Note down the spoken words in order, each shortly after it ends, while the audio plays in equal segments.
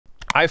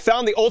I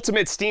found the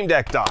ultimate Steam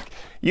Deck dock.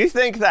 You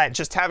think that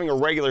just having a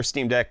regular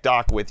Steam Deck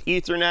dock with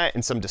Ethernet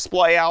and some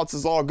display outs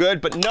is all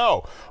good, but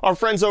no. Our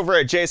friends over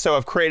at JSO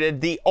have created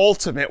the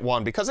ultimate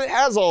one because it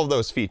has all of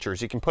those features.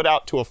 You can put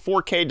out to a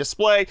 4K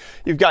display,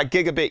 you've got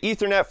gigabit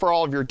Ethernet for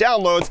all of your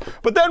downloads,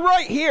 but then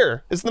right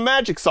here is the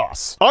magic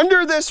sauce.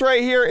 Under this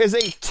right here is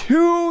a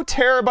 2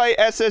 terabyte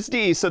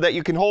SSD so that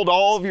you can hold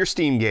all of your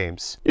Steam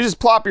games. You just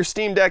plop your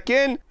Steam Deck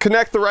in,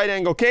 connect the right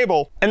angle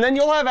cable, and then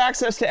you'll have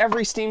access to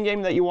every Steam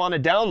game that you want to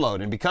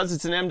download. And because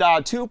it's an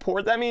M.2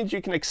 port, that means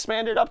you can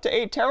expand it up to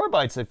 8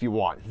 terabytes if you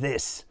want.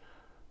 This,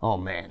 oh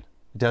man,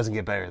 it doesn't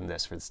get better than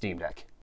this for the Steam Deck.